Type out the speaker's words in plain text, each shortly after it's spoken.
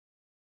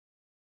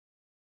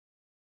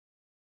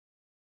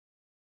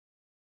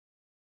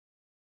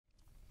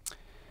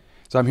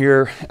So I'm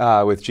here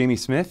with Jamie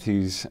Smith,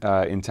 who's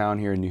in town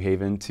here in New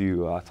Haven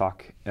to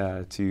talk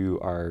to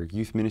our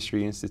Youth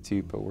Ministry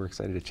Institute, but we're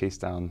excited to chase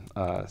down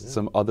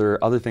some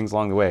other things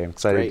along the way. I'm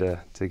excited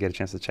to get a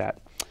chance to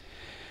chat.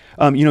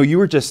 You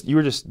were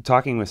just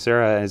talking with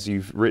Sarah, as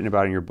you've written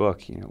about in your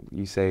book.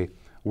 You say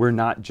we're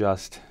not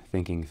just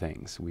thinking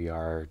things; we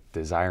are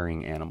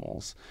desiring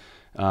animals.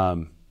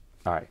 All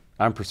right,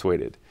 I'm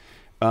persuaded,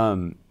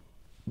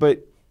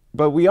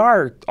 but we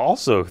are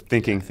also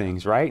thinking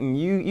things, right? And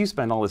you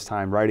spend all this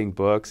time writing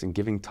books and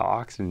giving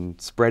talks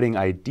and spreading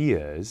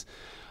ideas.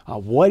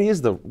 What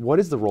is the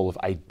role of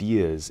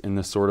ideas in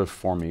the sort of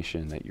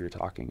formation that you're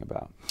talking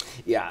about?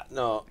 Yeah,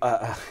 no,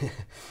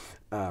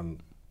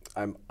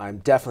 I'm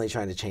definitely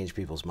trying to change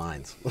people's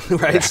minds,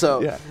 right? Yeah,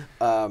 so, yeah.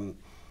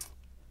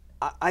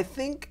 I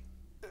think.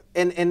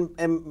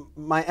 And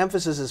my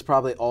emphasis is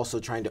probably also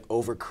trying to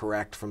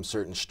overcorrect from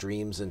certain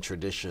streams and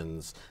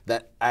traditions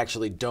that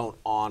actually don't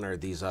honor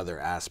these other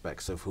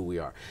aspects of who we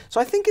are.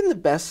 So I think in the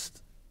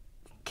best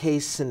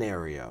case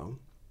scenario,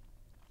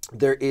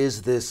 there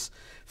is this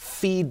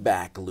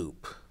feedback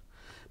loop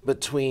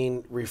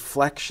between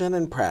reflection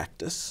and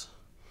practice.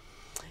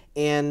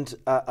 And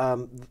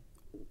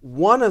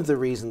one of the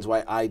reasons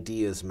why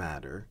ideas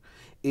matter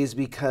is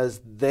because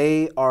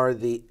they are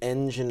the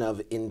engine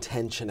of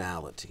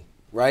intentionality.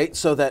 Right?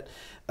 So that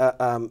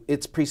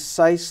it's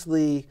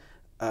precisely,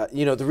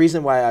 the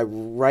reason why I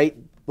write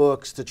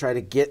books to try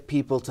to get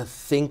people to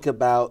think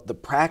about the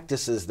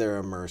practices they're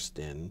immersed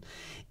in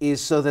is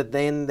so that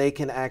then they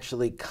can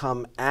actually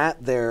come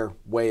at their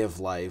way of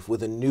life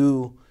with a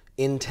new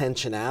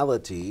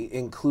intentionality,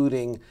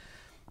 including,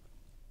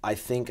 I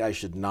think I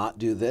should not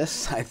do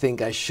this, I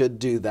think I should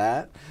do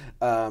that.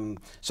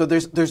 So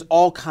there's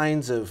all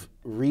kinds of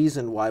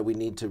reason why we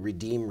need to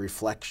redeem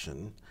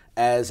reflection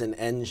as an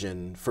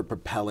engine for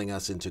propelling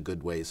us into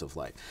good ways of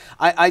life.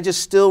 I just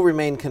still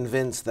remain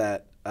convinced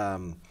that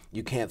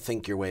you can't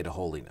think your way to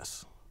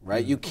holiness,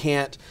 right?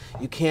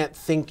 Mm-hmm. You can't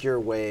think your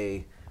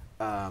way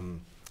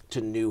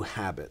to new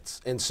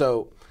habits. And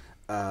so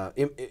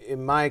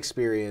in my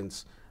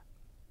experience,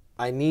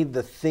 I need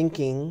the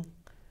thinking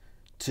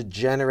to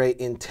generate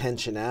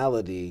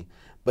intentionality,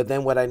 but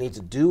then what I need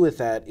to do with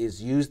that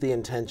is use the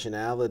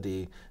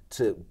intentionality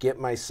to get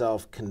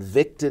myself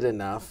convicted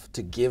enough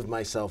to give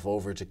myself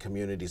over to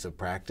communities of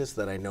practice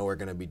that I know are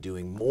going to be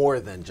doing more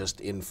than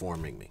just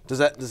informing me. Does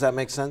that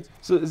make sense?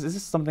 So is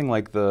this something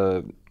like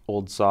the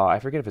old saw? I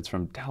forget if it's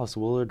from Dallas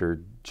Willard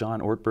or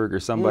John Ortberg or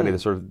somebody. The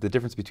sort of the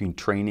difference between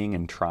training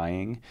and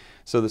trying.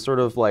 So the sort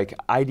of like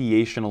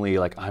ideationally,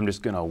 like I'm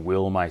just going to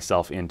will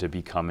myself into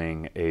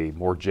becoming a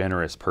more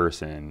generous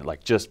person,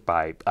 like just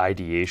by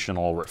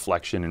ideational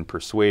reflection and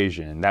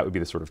persuasion. That would be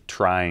the sort of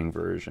trying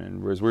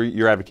version. Whereas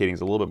you're advocating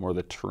is a little bit more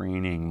the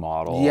training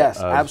model.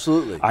 Yes,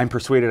 absolutely. I'm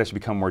persuaded I should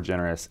become more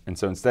generous, and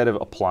so instead of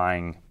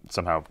applying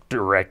somehow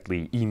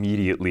directly,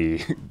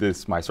 immediately,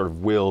 my sort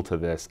of will to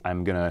this,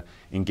 I'm going to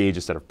engage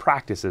a set of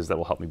practices that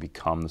will help me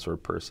become the sort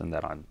of person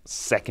that on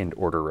second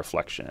order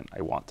reflection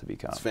I want to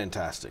become. That's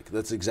fantastic.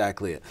 That's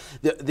exactly it.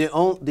 The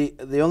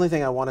only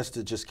thing I want us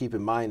to just keep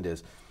in mind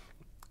is,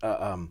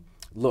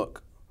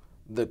 look,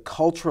 the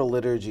cultural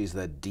liturgies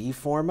that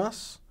deform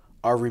us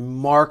are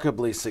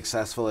remarkably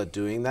successful at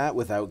doing that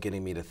without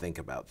getting me to think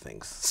about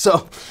things.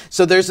 So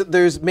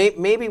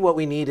maybe what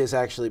we need is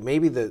actually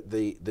maybe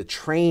the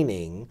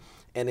training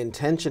and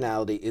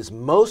intentionality is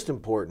most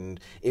important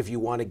if you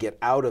want to get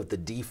out of the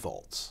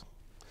defaults.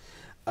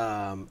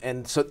 And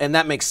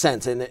that makes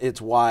sense, and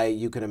it's why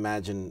you can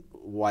imagine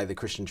why the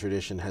Christian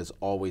tradition has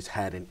always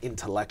had an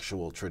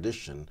intellectual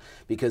tradition,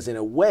 because in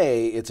a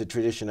way it's a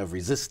tradition of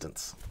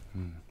resistance.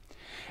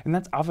 And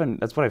that's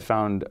what I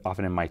found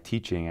often in my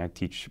teaching. I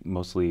teach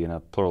mostly in a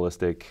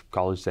pluralistic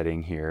college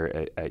setting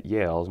here at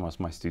Yale. Most of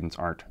my students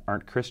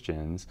aren't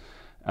Christians.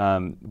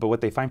 But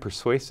what they find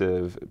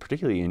persuasive,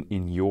 particularly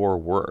in your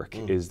work,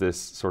 is this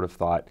sort of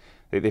thought.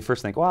 They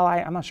first think, well,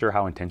 I'm not sure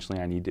how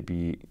intentionally I need to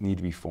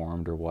be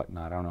formed or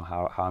whatnot. I don't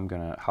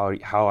know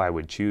how I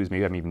would choose.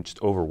 Maybe I'm even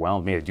just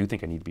overwhelmed. Maybe I do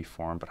think I need to be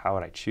formed, but how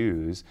would I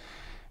choose?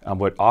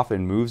 What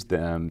often moves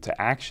them to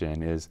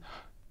action is,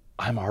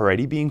 I'm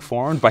already being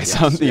formed by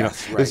something.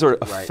 It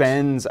sort of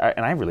offends,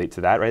 and I relate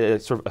to that, right?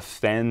 It sort of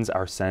offends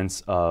our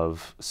sense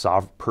of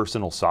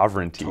personal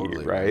sovereignty,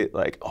 totally, right?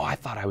 Like, oh, I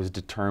thought I was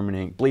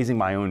blazing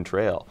my own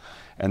trail.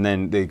 And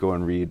then they go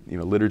and read,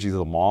 Liturgies of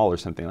the Mall or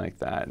something like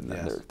that, and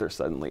then they're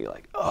suddenly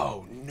like,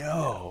 oh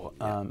no,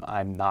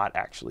 I'm not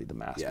actually the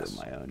master of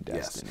my own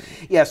destiny.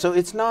 Yeah, so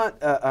it's not,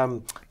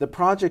 the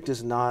project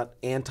is not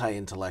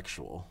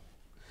anti-intellectual.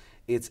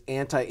 It's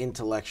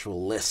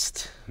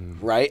anti-intellectualist,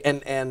 right?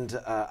 And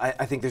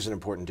I think there's an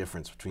important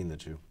difference between the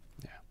two.